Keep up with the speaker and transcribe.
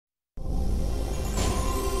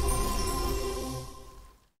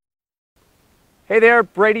Hey there,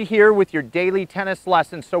 Brady here with your daily tennis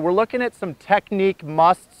lesson. So we're looking at some technique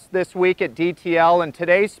musts this week at DTL, and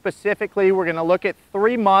today specifically we're going to look at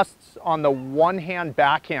 3 musts on the one-hand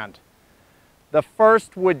backhand. The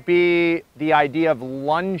first would be the idea of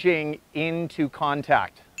lunging into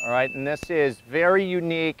contact, all right? And this is very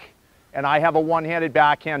unique, and I have a one-handed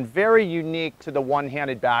backhand, very unique to the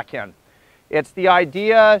one-handed backhand. It's the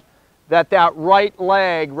idea that that right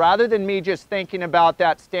leg, rather than me just thinking about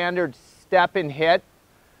that standard step and hit,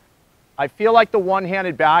 I feel like the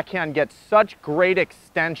one-handed backhand gets such great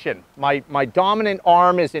extension. My dominant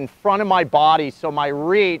arm is in front of my body, so my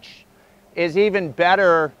reach is even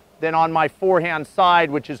better than on my forehand side,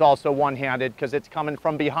 which is also one-handed because it's coming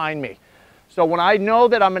from behind me. So when I know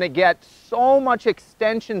that I'm going to get so much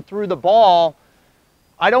extension through the ball,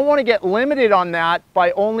 I don't want to get limited on that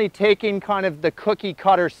by only taking kind of the cookie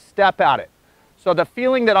cutter step at it. So the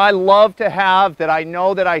feeling that I love to have, that I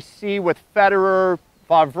know that I see with Federer,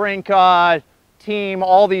 Wawrinka, Team,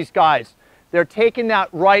 all these guys, they're taking that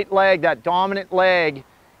right leg, that dominant leg,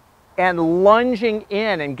 and lunging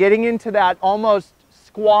in and getting into that almost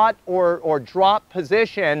squat or drop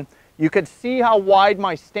position. You could see how wide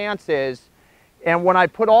my stance is. And when I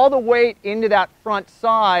put all the weight into that front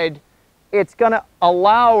side, it's going to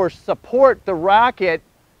allow or support the racket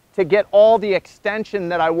to get all the extension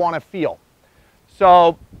that I want to feel.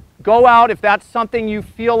 So go out if that's something you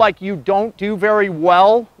feel like you don't do very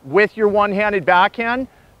well with your one-handed backhand.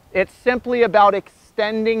 It's simply about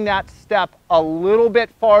extending that step a little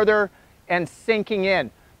bit farther and sinking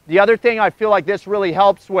in. The other thing I feel like this really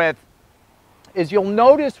helps with is you'll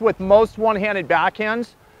notice with most one-handed backhands,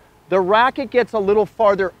 the racket gets a little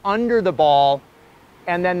farther under the ball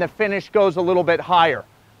and then the finish goes a little bit higher.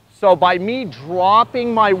 So by me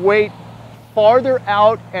dropping my weight farther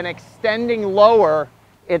out and extending lower,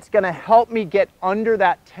 it's going to help me get under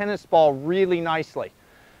that tennis ball really nicely.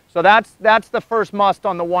 So that's the first must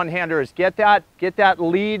on the one-hander, is get that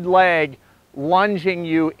lead leg lunging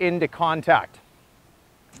you into contact.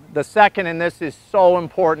 The second, and this is so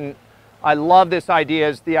important, I love this idea,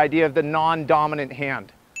 is the idea of the non-dominant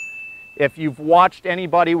hand. If you've watched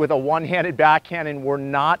anybody with a one-handed backhand and were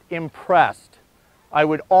not impressed, I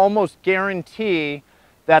would almost guarantee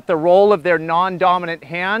that the role of their non-dominant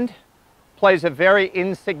hand plays a very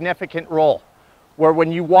insignificant role. Where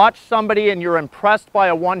when you watch somebody and you're impressed by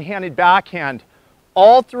a one-handed backhand,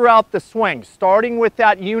 all throughout the swing, starting with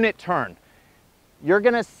that unit turn, you're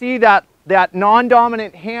going to see that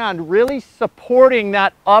non-dominant hand really supporting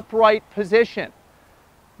that upright position.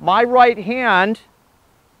 My right hand,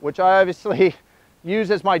 which I obviously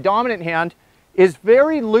use as my dominant hand, is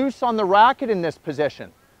very loose on the racket in this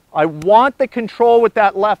position. I want the control with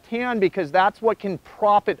that left hand because that's what can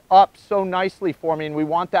prop it up so nicely for me, and we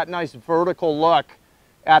want that nice vertical look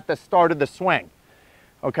at the start of the swing.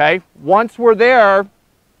 Okay, once we're there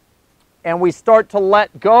and we start to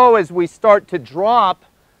let go as we start to drop,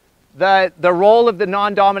 the role of the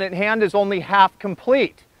non-dominant hand is only half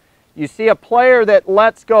complete. You see a player that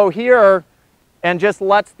lets go here and just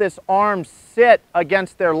lets this arm sit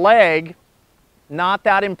against their leg, not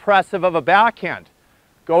that impressive of a backhand.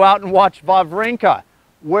 Go out and watch Wawrinka.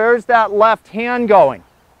 Where's that left hand going?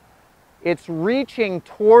 It's reaching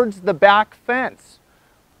towards the back fence,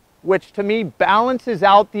 which to me balances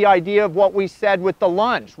out the idea of what we said with the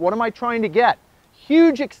lunge. What am I trying to get?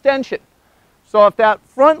 Huge extension. So if that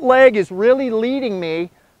front leg is really leading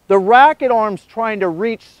me, the racket arm's trying to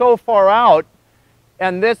reach so far out,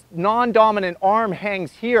 and this non-dominant arm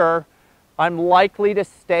hangs here, I'm likely to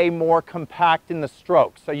stay more compact in the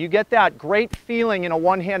stroke. So you get that great feeling in a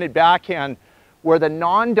one-handed backhand where the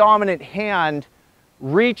non-dominant hand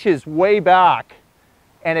reaches way back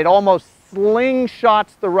and it almost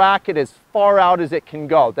slingshots the racket as far out as it can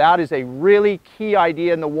go. That is a really key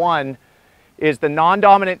idea in the one, is the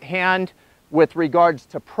non-dominant hand with regards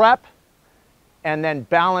to prep and then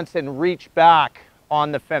balance and reach back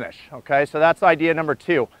on the finish. Okay, so that's idea number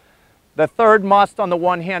 2. The third must on the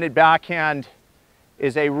one-handed backhand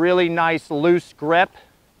is a really nice loose grip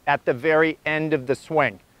at the very end of the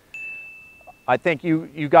swing. I think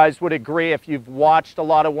you guys would agree, if you've watched a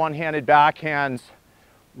lot of one-handed backhands,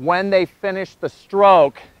 when they finish the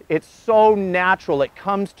stroke, it's so natural. It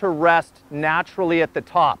comes to rest naturally at the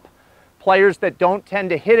top. Players that don't tend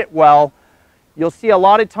to hit it well, you'll see a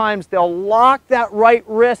lot of times they'll lock that right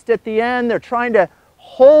wrist at the end. They're trying to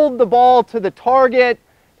hold the ball to the target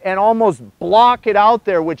and almost block it out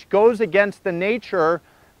there, which goes against the nature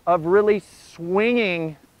of really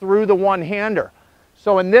swinging through the one-hander.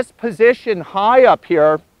 So in this position high up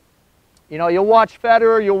here, you know, you'll watch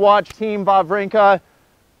Federer, you'll watch Team Wawrinka,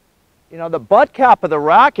 you know, the butt cap of the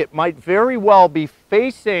racket might very well be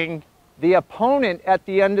facing the opponent at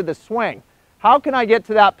the end of the swing. How can I get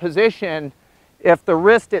to that position if the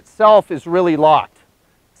wrist itself is really locked?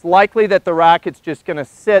 It's likely that the racket's just going to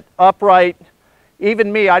sit upright.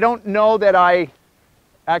 Even me, I don't know that I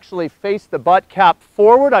actually face the butt cap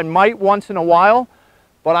forward. I might once in a while,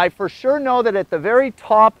 but I for sure know that at the very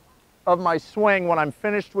top of my swing, when I'm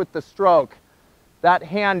finished with the stroke, that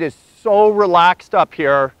hand is so relaxed up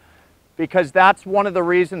here, because that's one of the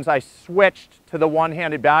reasons I switched to the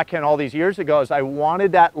one-handed backhand all these years ago, is I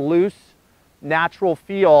wanted that loose, natural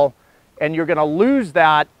feel, and you're going to lose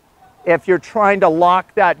that if you're trying to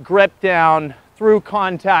lock that grip down through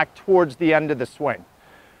contact towards the end of the swing.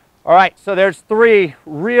 All right, so there's 3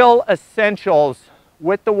 real essentials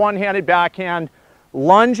with the one-handed backhand.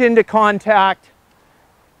 Lunge into contact,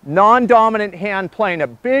 non-dominant hand playing a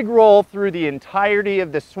big role through the entirety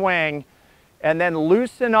of the swing, and then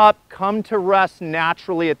loosen up, come to rest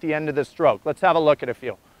naturally at the end of the stroke. Let's have a look at a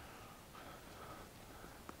few.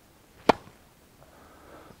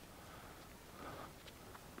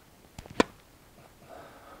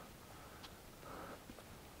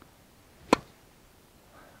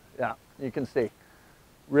 Yeah, you can see.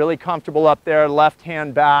 Really comfortable up there, left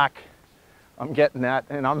hand back. I'm getting that,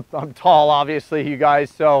 and I'm tall, obviously, you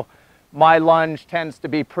guys, so my lunge tends to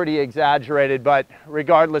be pretty exaggerated, but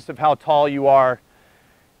regardless of how tall you are,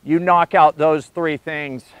 you knock out those 3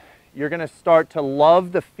 things, you're going to start to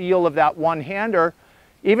love the feel of that one-hander,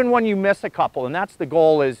 even when you miss a couple. And that's the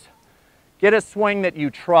goal, is get a swing that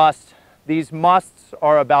you trust. These musts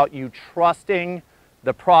are about you trusting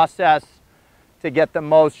the process to get the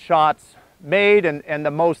most shots made and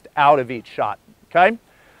the most out of each shot, okay?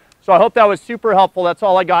 So I hope that was super helpful. That's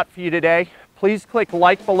all I got for you today. Please click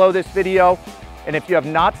like below this video, and if you have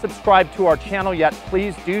not subscribed to our channel yet,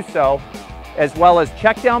 please do so, as well as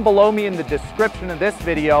check down below me in the description of this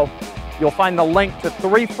video. You'll find the link to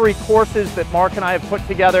 3 free courses that Mark and I have put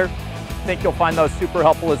together. I think you'll find those super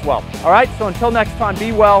helpful as well. All right, so until next time,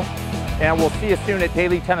 be well, and we'll see you soon at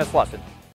Daily Tennis Lesson.